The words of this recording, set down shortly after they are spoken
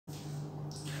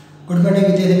Good morning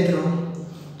વિદ્યાર્થી મિત્રો।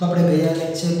 તો આપણે ગયા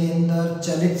લેક્ચરની અંદર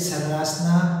ચલિત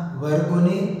સરેરાશના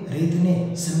વર્ગોની રીતની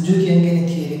સમજૂતી અંગેની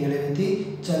થિયરી મેળવી હતી।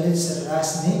 ચલિત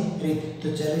સરેરાશની રીત, તો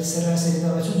ચલિત સરેરાશની રીત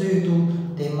આપણે શું જોયું હતું?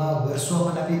 તેમાં વર્ષો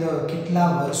આપણને આપી દો, કેટલા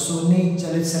વર્ષોની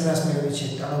ચલિત સરેરાશ મેળવી છે?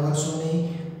 3 વર્ષોની,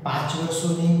 5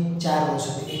 વર્ષોની, 4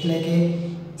 વર્ષોની। એટલે કે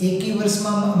એકી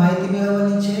વર્ષમાં માહિતી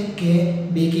મેળવવાની છે કે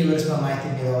બેકી વર્ષમાં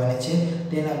માહિતી મેળવવાની છે,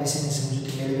 તેના વિશેની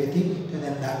સમજૂતી મેળવી હતી। તો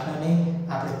તેના દાખલાની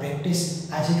આપણે પ્રેક્ટિસ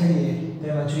આજે કરીએ।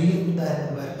 તેમાં જોઈએ ઉદાહરણ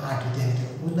નંબર 8 વિદ્યાર્થીઓ।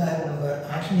 ઉદાહરણ નંબર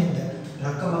 8 ની અંદર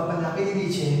રકમ આપણને આપી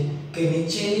દીધી છે કે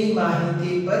નીચેની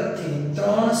માહિતી પરથી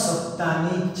 3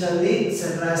 સપ્તાહની ચલિત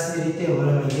સરેરાશની રીતે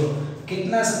વર્ણવી દો।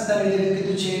 કેટલા સપ્તાહની રીતે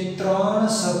કીધું છે? 3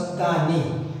 સપ્તાહની।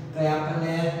 તો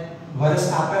આપણને વર્ષ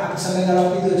આપણે સમયગાળો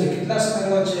આપી દીધો છે। કેટલા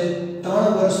સમયગાળો છે? 3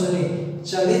 વર્ષોની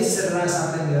ચલિત સરેરાશ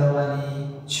આપણે મેળવવાની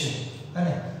છે।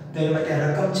 અને તેના માટે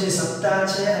રકમ છે, સપ્તાહ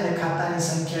છે અને ખાતાની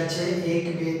સંખ્યા છે 1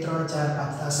 2 3 4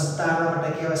 5। આ સપ્તાહ માટે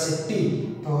કહેવાશે T,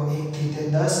 તો 1 થી તે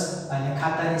 10, અને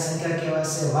ખાતાની સંખ્યા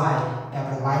કહેવાશે Y, કે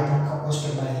આપણે Y પણ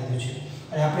કોષ્ટક બનાવી દીધું છે।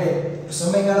 અને આપણે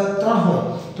સમયગાળો 3 હોય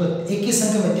તો એકી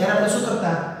સંખ્યામાં ત્યારે આપણે શું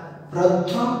કરતા?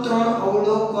 પ્રથમ 3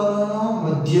 અવલોકનોનો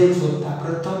મધ્યક શોધતા।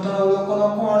 પ્રથમ 3 અવલોકનો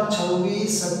કોણ?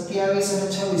 26, 27 અને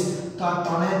 26। તો આ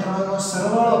ત્રણે ત્રણનો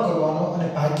સરવાળો કરવાનો અને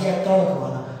ભાગ્યા 3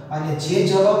 કરવાનો, અને જે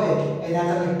જવાબ આવે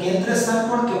એના તમે કેન્દ્ર સ્થાન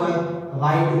કોણ કહેવાય?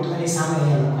 y2, તો એની સામે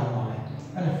અહીંયા લખવાનું આવે।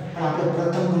 અને પણ આપણે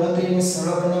પ્રથમ ગણતરીને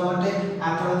સરળ બનાવવા માટે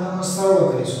આ ત્રણનો સરવાળો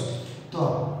કરીશું। તો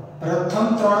પ્રથમ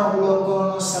 3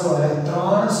 અવલોકનોનો સરવાળો,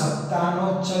 3 સપ્તાહનો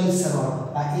ચલિત સરવાળો,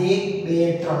 આ 1 2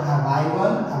 3, આ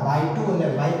y1, આ y2 અને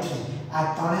y3, આ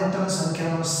ત્રણે ત્રણ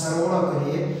સંખ્યાનો સરવાળો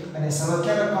કરીએ અને સરવાળો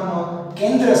ક્યાં લખવાનો?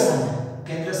 કેન્દ્ર સ્થાને।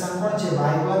 કેન્દ્ર સ્થાન કોણ છે?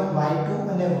 y1, y2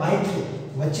 અને y3,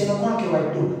 વચ્ચેનો કોણ કહેવાય?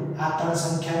 2। આ ત્રણ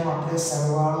સંખ્યાનો આપણે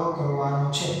સરવાળો કરવાનો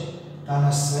છે। તો આનો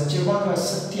વચ્ચે કોણ કહેવાય?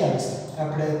 27।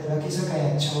 આપણે લખી શકાય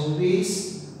 26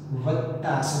 +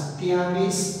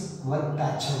 27 +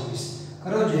 26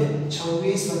 કરો જોઈએ।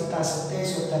 26 +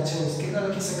 27 + 26 કેટલા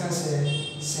લખી શકાશે?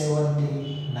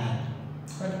 79।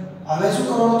 હવે શું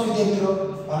કરવાનું છે વિદ્યાર્થીઓ?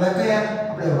 હવે કયા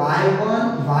આપણે y1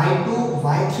 y2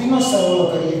 y3 નો સરવાળો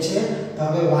કરીએ છીએ। તો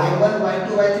હવે y1 y2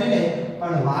 y3 ને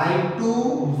પણ y2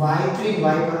 y3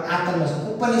 y1 આ ત્રણનો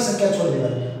ઉપરની સંખ્યા છોડી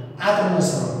દેવાની, આ ત્રણનો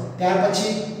સરવાળો, ત્યાર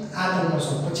પછી આ ત્રણનો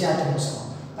સરવાળો, પછી આ ત્રણનો સરવાળો,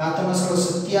 આ ત્રણનો સરવાળો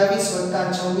 27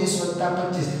 + 26 +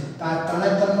 25। તો આ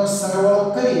ત્રણનો સરવાળો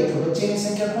કરીએ તો વચ્ચેની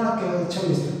સંખ્યા કોણ કહેવાય?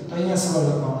 26। તો અહીંયા સરવાળો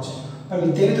લખવાનો છે। પણ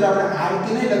વિદ્યાર્થીઓ આપણે આ રીતે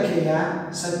નહીં લખીએ, આ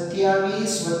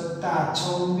 27 +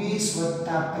 26 +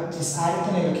 25 આ રીતે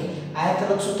નહીં લખીએ। આ રીતે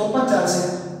લખશું તો પણ ચાલશે,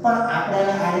 પણ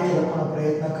આપણે આ રીતે લખવાનો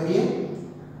પ્રયત્ન કરીએ।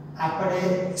 આપણે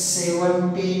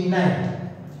 79,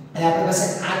 અને આપણી પાસે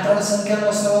આ ત્રણ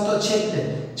સંખ્યાનો સરવાળો તો છે જ,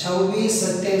 26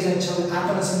 27 અને 26 આ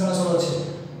ત્રણ સંખ્યાનો સરવાળો છે।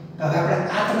 તો હવે આપણે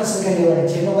આ ત્રણ સંખ્યા લેવાની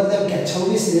છે, એનો મતલબ કે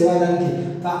 26 લેવાના નથી।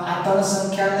 તો આ ત્રણ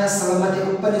સંખ્યાના સરવાળામાંથી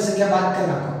ઉપરની સંખ્યા બાદ કરી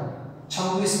નાખો,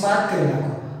 26 બાદ કરી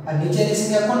નાખો, અને નીચેની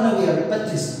સંખ્યા કોણ નવી આવી?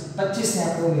 25 ને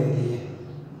આપણે ઉમેરી દઈએ।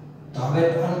 તો હવે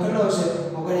આનો કેટલો હશે?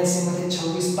 79 માંથી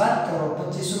 26 બાદ કરો,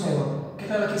 25 ઉમેરો,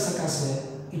 કેટલા લખી શકાશે?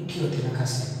 78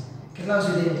 લખાશે। કેટલા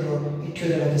સુધી મિત્રો?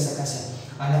 78 લખી શકાશે।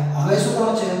 અને હવે શું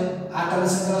કરવાનું છે? આ ત્રણ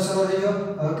સંખ્યાનો સરવાળો થઈ ગયો।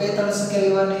 હવે કઈ ત્રણ સંખ્યા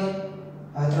લેવાની?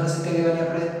 હવે ત્રણ સંખ્યા લેવાની,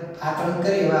 આપણે આ ત્રણ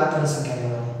કરીએ, હવે આ ત્રણ સંખ્યા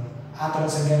લેવાની, આ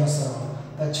ત્રણ સંખ્યાનો સરવાળો,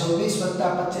 તો 26 +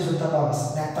 25 + 22,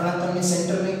 આ ત્રણ ત્રણની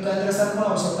સેન્ટરની કેન્દ્ર સ્થાન કોણ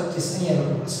આવશે? 25, અહીંયા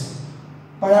લખવું પડશે।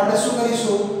 પણ આપણે શું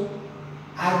કરીશું?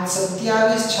 આ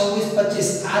 27 26 25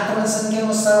 આ ત્રણ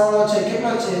સંખ્યાનો સરવાળો છે,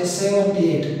 કેટલો છે?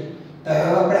 78। તો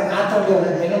હવે આપણે આ ત્રણ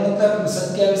લેવાના, એનો મતલબ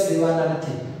 27 લેવાના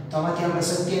નથી। તો આમાંથી આપણે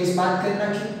 27 બાદ કરી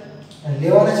નાખીએ, અને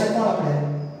લેવાના છે કોણ? આપણે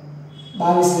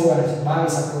 22 લેવાના છે,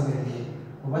 22 આપણે ઉમેરી દઈએ,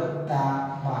 +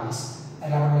 22,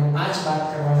 એટલે આપણે 5 બાદ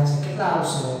કરવાના છે, કેટલા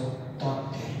આવશે?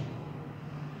 73।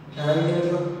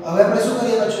 હવે આપણે શું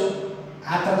કરીએ પાછું?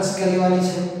 આ ત્રણ સંખ્યા લેવાની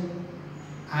છે,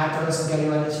 આ ત્રણ સંખ્યા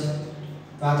લેવાની છે,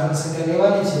 તો આ ત્રણ સંખ્યા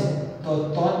લેવાની છે, તો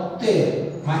 73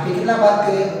 માંથી કેટલા બાદ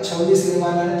કરીએ? 26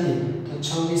 લેવાના નથી, તો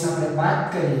 26 આપણે બાદ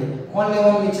કરીએ, કોણ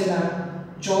લેવાનું છે?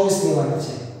 24 લેવાના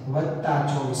છે, +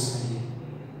 24 કરીએ,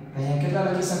 અહીંયા કેટલા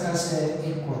લખી શકાશે?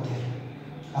 71।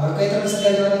 હવે કઈ ત્રણ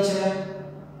સંખ્યા લેવાની છે?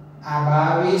 આ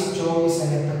 22 24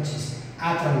 અને 25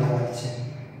 આ ત્રણ લેવાની છે।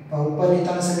 તો ઉપરની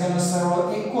ત્રણ સંખ્યાનો સરવાળો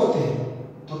 71,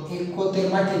 તો 71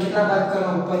 માંથી કેટલા બાદ કરો?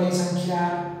 ઉપરની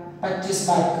સંખ્યા 25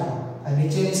 બાદ કરો, અને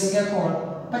નીચેની સંખ્યા કોણ?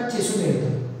 25 ઉમેરી દો,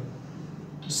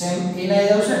 તો સેમ એના જ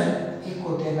આવશે ને,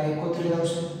 71 ના 71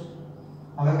 આવશે।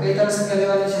 હવે કઈ ત્રણ સંખ્યા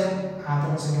લેવાની છે? આ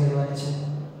ત્રણ સંખ્યા લેવાની છે,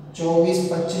 24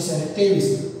 25 અને 23।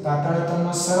 તો આ ત્રણ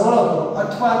ત્રણનો સરવાળો કરો,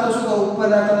 અથવા તો શું કરો?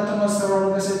 ઉપરના ત્રણ ત્રણનો સરવાળો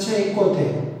થશે છે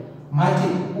 71,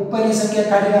 માંથી ઉપરની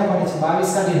સંખ્યા કાઢી નાખવાની છે,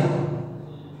 22 કાઢી નાખો,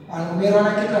 અને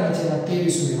ઉમેરવાના કેટલા નીચેના?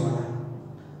 23 ઉમેરવાના।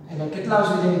 એટલે એટલે કેટલા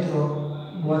આવશે મિત્રો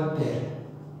 72.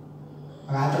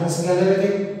 હવે આ ત્રણ સંખ્યા લઈ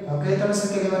લીધી. હવે ત્રણ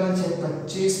સંખ્યા લેવાની છે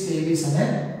 25 23 અને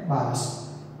 22.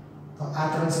 તો આ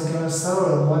ત્રણ સંખ્યાનો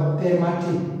સરવાળો 72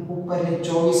 માંથી ઉપરની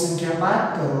 24 સંખ્યા બાદ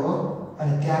કરો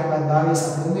અને ત્યારબાદ 22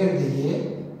 આપણે ઉમેરી દઈએ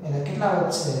એટલે કેટલા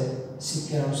વધશે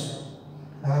 70 આવશે.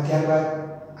 હવે ત્યારબાદ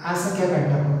આ સંખ્યા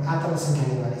કાઢી નાખો. આ ત્રણ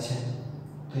સંખ્યા લેવાની છે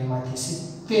તો એમાંથી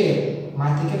 70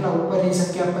 માંથી કેટલા ઉપરની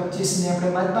સંખ્યા 25 ને આપણે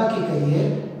બાદબાકી કરીએ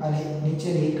અને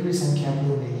નીચેની 21 સંખ્યા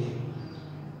આપણે ઉમેરીએ.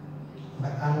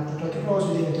 આનો ટોટલ કેટલો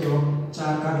આવશે મિત્રો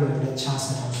 4 કાઢો એટલે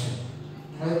 66 આવશે.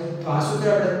 તો આ સૂત્ર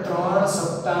આપણે 3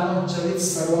 સપ્તાહનો ચલિત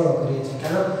સરવાળો કરીએ છીએ.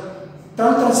 ચાલો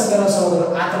ત્રણ સંખ્યાનો સરવાળો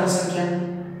આ ત્રણ સંખ્યા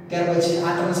ત્યાર પછી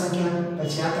આ ત્રણ સંખ્યા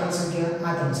પછી આ ત્રણ સંખ્યા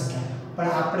આ ત્રણ સંખ્યા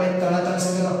પણ આપણે ત્રણ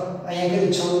સંખ્યાનો અહીંયા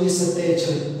કીધું 26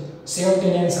 27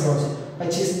 79 સરવાળો છે.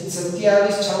 પછી 27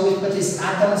 26 25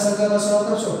 આ ત્રણ સંખ્યાનો સરવાળો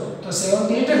કરશો તો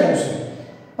 78 જ આવશે.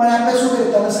 પણ આપણે શું કરીએ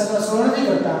ત્રણ સંખ્યાનો સરવાળો નથી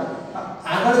કરતા.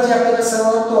 આગળ જે આપણે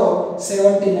સરવાળો તો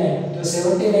 79 તો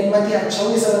 79 માંથી આ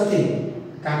 26 નથી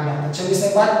કામ ના 26 ને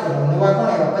બાદ કરો નવા કોણ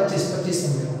આવ્યા 25 25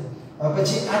 ઉમેરો. હવે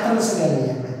પછી આ ત્રણ સંખ્યા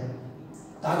લઈએ આપણે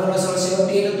તો આગળનો સરવાળો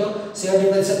 78 હતો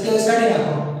 70 માંથી 27 કાઢી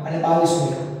નાખો અને 22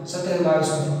 ઉમેરો 27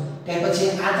 22 ઉમેરો. ત્યાર પછી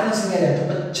આ ત્રણ સંખ્યા લે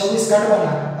તો 26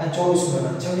 કાઢવાના અને 24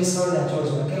 ઉમેરવાના 26 અને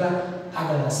 24 ઉમેરો કેટલા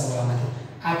આગળના સરવાળામાંથી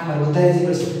 8 માં વધારે જ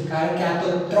પડશે કારણ કે આ તો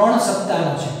 3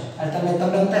 સપ્તાહનો છે અને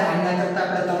તમને બતાય આના કરતા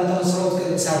આપણે ત્રણ સરવાળો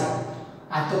કરીએ સારું.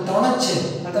 આ તો 3 જ છે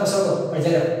મતલબ સરવાળો પણ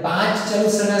જ્યારે 5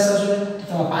 ચલિત સરેરાશ હશે તો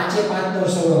તમે 5 એ 5 નો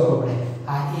સરવાળો કરવો પડે.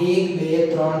 આ 1 2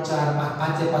 3 4 5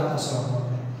 5 એ 5 નો સરવાળો કરવો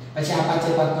પડે. પછી આ 5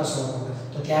 એ 5 નો સરવાળો કરવો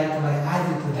તો ત્યારે તમારે આ જ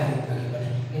રીતે ધારી કરવી પડે.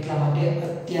 એટલા માટે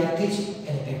અત્યારથી જ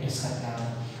એની પ્રેક્ટિસ કરતા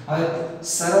આવવાનું. હવે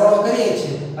સરવાળો કરીએ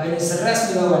છીએ હવે એની સરેરાશ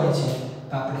મેળવવાની છે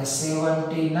તો આપણે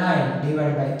 79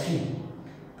 ડિવાઇડ બાય 3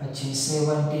 પછી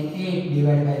 78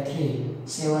 ડિવાઇડ બાય 3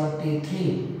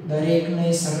 73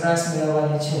 દરેકની સરેરાશ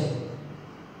મેળવવાની છે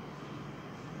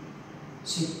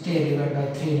 70 ડિવાઇડ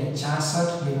બાય 3 ને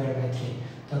 66 ડિવાઇડ બાય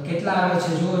 3 તો કેટલા આવે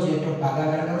છે જુઓ જે તો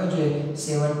ભાગાકાર કરવો જોઈએ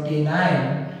 79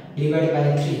 ડિવાઇડ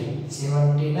બાય 3 79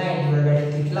 ડિવાઇડ બાય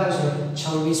 3 કેટલા આવશે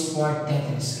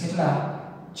 26.33 કેટલા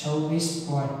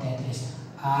 26.33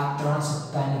 આ 3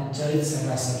 સપ્તાહની ચલિત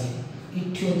સરેરાશ હતી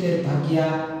 78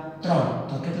 ભાગ્યા 3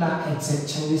 તો કેટલા એક્ઝેક્ટ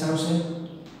 26 આવશે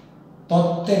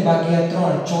 73 ભાગ્યા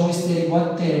 3 24 તેરી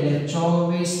 72 એટલે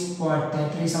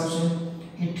 24.33 આવશે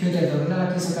 78 તો કેટલા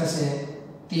લખી શકાશે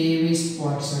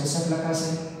 23.67 લખાશે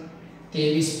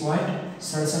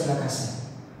 23.67 લખાશે.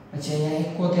 પછી અહીંયા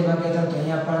 71 ભાગ્યા 3 તો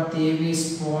અહીંયા પણ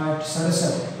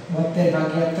 23.67 72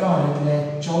 ભાગ્યા 3 એટલે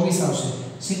 24 આવશે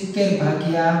 70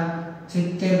 ભાગ્યા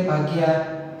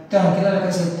 3 કેટલા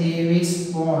લખાશે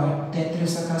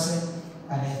 23.33 લખાશે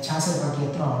અને 66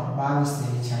 ભાગ્યા 3 22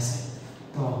 તેરી 66.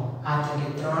 તો આ થઈ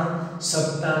 3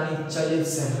 સપ્તાહની ચલિત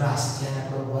સરેરાશ જેને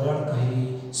આપણે વલણ કહી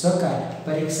શકાય.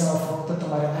 પરીક્ષામાં ફક્ત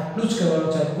તમારે આટલું જ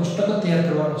કરવાનું છે પુસ્તકો તૈયાર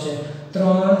કરવાનું છે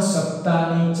 3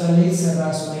 સપ્તાહની ચલિત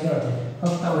સરેરાશોની ગણતરી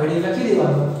ફક્ત વડી લખી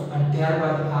દેવાનું અને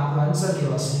ત્યારબાદ આપણો આન્સર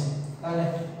કહેવાશે અને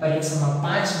પરીક્ષામાં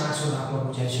 5 માર્ક્સ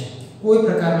આપવાનું છે. કોઈ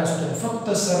પ્રકારના સૂત્ર ફક્ત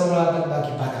સરવાળા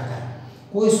બાદબાકી ભાગાકાર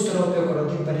કોઈ સૂત્ર ઉપયોગ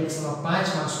કરવાથી પરીક્ષામાં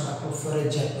 5 માર્ક્સ આપવું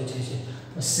ફરજિયાત પૂછે છે.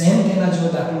 તો સેમ તેના જેવો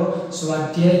દાખલો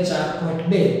સ્વાધ્યાય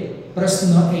 4.2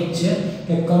 પ્રશ્ન 1 છે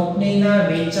કે કંપનીના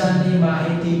વેચાણની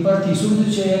માહિતી પરથી શું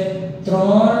છે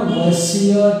 3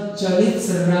 વર્ષીય ચલિત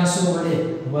સરેરાશો વડે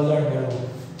વલણ મેળવો.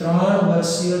 3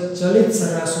 વર્ષીય ચલિત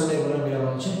સરેરાશો વડે વલણ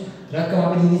મેળવવાનું છે. રકમ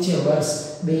આપી દીધી છે વર્ષ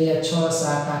 2 6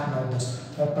 7 8 9 10.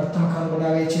 તો પ્રથમ ખાનું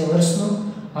બનાવે છે વર્ષનું.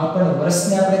 આપણે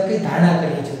વર્ષને આપણે કઈ ધારણા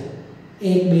કરીએ છીએ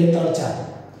 1 2 3 4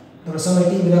 તો સમય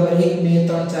t બરાબર 1 2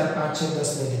 3 4 5 6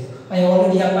 10 લઈ લીધું. અહીંયા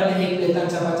ઓલરેડી આપણને 1 2 3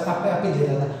 4 5 આપી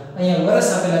દીધા હતા. અહીંયા વર્ષ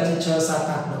આપેલા છે 6 7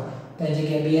 8 9 તેની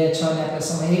જગ્યાએ 2 6 ને આપણે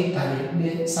સમય 1 ધારીએ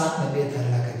 2 7 ને 2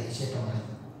 ધારેલા કરી દઈએ છીએ પ્રમાણે.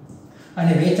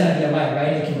 અને વેચાણ એટલે y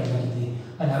ની કિંમત મળી દીધી.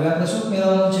 અને હવે આપણે શું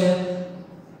મેળવવાનું છે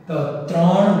તો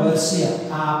 3 વર્ષીય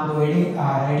આ આપણું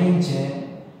હેડિંગ છે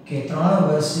કે 3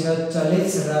 વર્ષીય ચલિત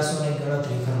સરેરાશોની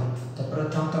ગણતરી કરો. તો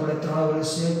પ્રથમ તો આપણે 3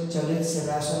 વર્ષીય ચલિત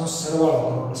સરેરાશોનો સરવાળો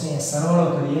કરવો પડશે. અહીંયા સરવાળો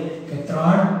કરીએ કે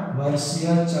 3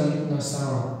 વર્ષીય ચલિતનો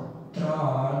સરવાળો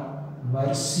 3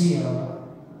 વર્ષીય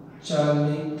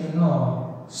ચલિતનો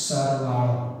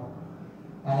સરવાળો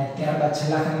અને ત્યારબાદ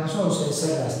છેલ્લા ખાનામાં શું આવશે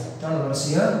સરેરાશ 3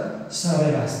 વર્ષીય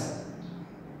સરેરાશ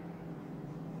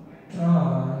 3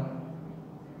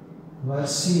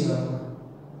 વર્ષીય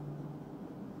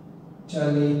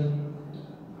ચલિત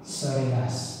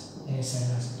સરેરાશ એ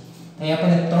સરેરાશ. અહીં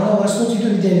આપણે 3 વર્ષનું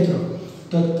કીધું વિદ્યાર્થી મિત્રો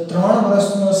તો 3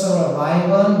 વર્ષનો સરવાળો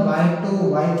y1 y2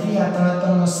 y3 આ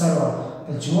ત્રણનો સરવાળો.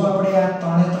 જો આપણે આ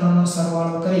ત્રણનો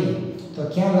સરવાળો કરીએ તો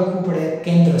ક્યાં લખવું પડે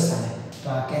કેન્દ્ર સ્થાને. તો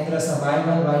આ કેન્દ્ર સ્થાન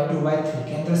y1 y2 y3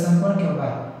 કેન્દ્ર સ્થાન કોણ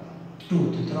કહેવાય 2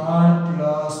 તો 3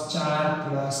 + 4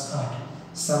 + 8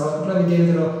 સરવાળો કેટલો વિદ્યાર્થી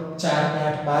મિત્રો 4 ને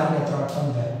 8 12 ને 3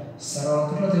 15 સરવાળો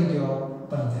કેટલો થઈ ગયો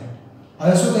 15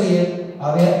 હવે શું કરીએ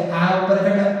હવે આ ઉપર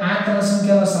એટલે આ ત્રણ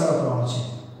સંખ્યાનો સરવાળો કરવાનો છે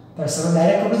પણ સરવાળો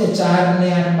ડાયરેક્ટ આપણે 4 ને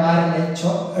 8 12 ને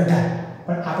 6 18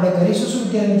 પણ આપણે કરીશું શું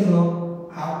વિદ્યાર્થી મિત્રો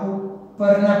આ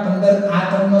ઉપરના 15 આ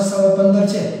ત્રણનો સરવાળો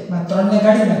 15 છે માં 3 ને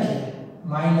કાઢી નાખીએ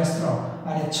 -3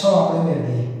 અને 6 આપણે ઉમેરી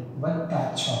દઈએ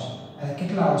 +6 અને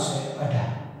કેટલા આવશે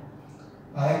 18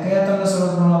 હવે કયા ત્રણનો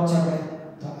સરવાળો કરવાનો છે આપણે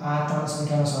તો આ ત્રણ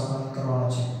સંખ્યાનો સરવાળો કરવાનો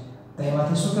છે તો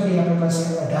એમાંથી શું કરીએ આપણી પાસે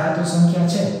 18 તો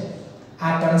સંખ્યા છે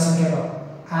આ ત્રણ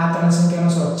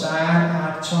સંખ્યાનો સરવાળો 4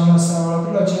 8 6 નો સરવાળો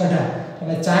કેટલો છે 18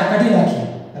 એટલે 4 કાઢી નાખીએ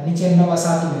અને નીચે નવા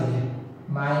 7 ઉમેરીએ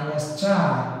 -4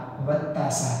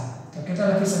 + 7 તો કેટલા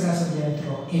લખી શકાશે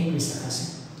મિત્રો 21 લખાશે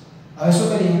હવે શું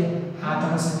કરીએ આ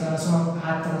ત્રણ સંખ્યાનો સરવાળો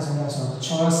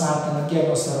 6 7 અને 11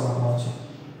 નો સરવાળો છે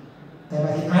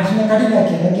તેમાંથી 8 ને કાઢી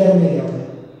નાખીએ 11 ઉમેરીએ આપણે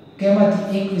કેમાંથી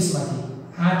 21 માંથી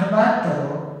 8 બાદ કરો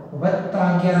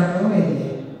 +11 આપણે ઉમેરીએ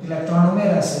એટલે 3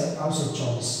 ઉમેરાશે આવશે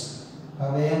 24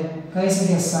 હવે કઈ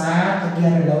સંખ્યા 7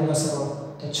 11 9 નો સરવાળો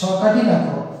તો 6 કાઢી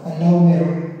નાખો અને 9 ઉમેરો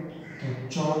તો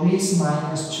 24 -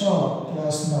 6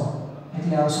 + 9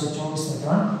 એટલે આવશે 24 ને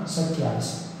 3 27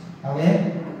 હવે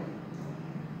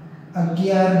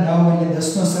 11 9 એટલે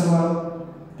 10 નો સરવાળો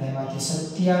તેમાંથી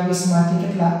 27 માંથી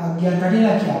કેટલા 11 કાઢી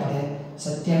નાખીએ આપણે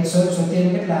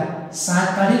 27 કેટલા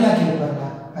 7 કાઢી નાખીએ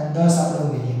ઉપરના અને 10 આપણે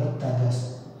ઉમેરીએ +10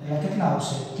 એટલે કેટલા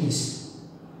આવશે 30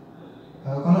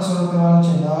 હવે કોનો સરવાળો કરવાનો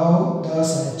છે 9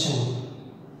 10 અને 14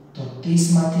 તો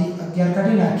 30 માંથી 11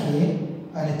 કાઢી નાખીએ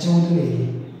અને 14 ઉમેરીએ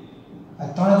આ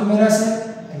 3 જ ઉમેરાશે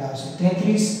એટલે આવશે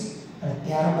 33 અને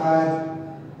ત્યારબાદ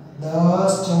 10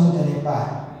 14 અને 12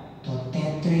 તો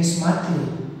 33 માંથી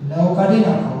 9 કાઢી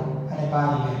નાખો અને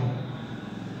 12 ઉમેરો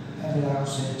એટલે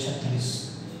આવશે 36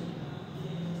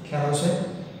 ખ્યાલ આવશે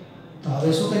તો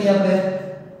હવે શું કરીએ આપણે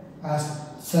આ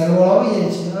સરવાળો આવીએ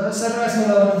છે હવે સરેરાશ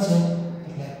મેળવવાની છે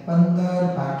એટલે 15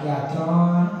 ભાગ્યા 3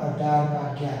 18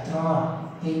 ભાગ્યા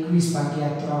 3 21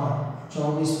 ભાગ્યા 3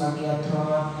 24 ભાગ્યા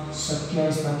 3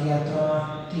 27 ભાગ્યા 3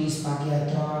 30 ભાગ્યા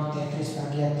 3 33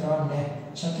 ભાગ્યા 3 ને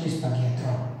 36 ભાગ્યા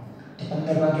 3 તો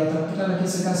 15 ભાગ્યા 3 કેટલા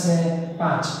લખી શકાશે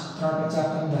 5 3 × 5 =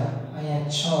 15 અહીંયા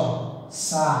 6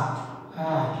 7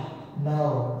 8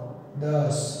 9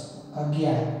 10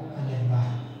 11 અને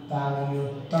 12 તો આ ગયો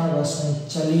 3 વર્ષની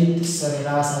ચલિત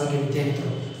સરેરાશ આવી ગઈ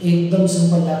વિદ્યાર્થીઓ એકદમ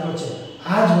સિમ્પલ દાખલો છે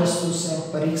આ જ વસ્તુ છે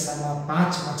પરીક્ષામાં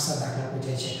 5 માર્ક્સના દાખલા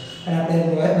પૂછે છે અને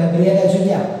આપણે મર્યાદા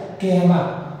જોયા કે એમાં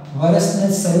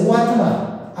વર્ષની શરૂઆતમાં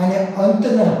અને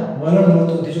અંતના વલણ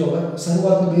મળતું હતું જો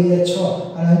શરૂઆતનું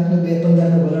 2006 અને અંતનું 2015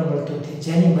 નું વલણ મળતું હતું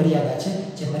જેની મર્યાદા છે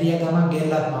જે મર્યાદામાં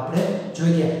ગેરલાભમાં આપણે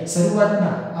જોઈ ગયા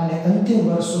શરૂઆતના અને અંતિમ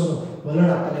વર્ષોનું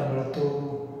વલણ આપણને મળતું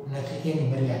નથી એની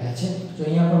મર્યાદા છે જો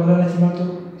અહીંયા પણ વલણ નથી મળતું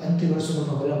અંતિમ વર્ષોનું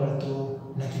પણ વલણ મળતું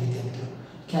નથી વિદ્યાર્થીઓ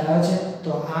ખ્યાલ આવે છે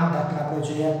તો આ દાખલા આપણે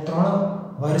જોયા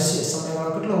 3 વર્ષે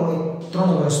સમયગાળો કેટલો હોય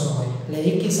 3 વર્ષનો હોય એટલે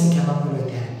એકી સંખ્યામાં આપેલો હોય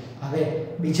ત્યારે હવે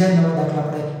બીજા નવા દાખલા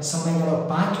આપણે સમયગાળો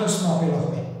 5 વર્ષનો આપેલો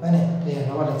હોય અને તો એ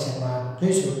નવા લેક્ચરમાં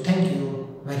જોઈશું થેન્ક યુ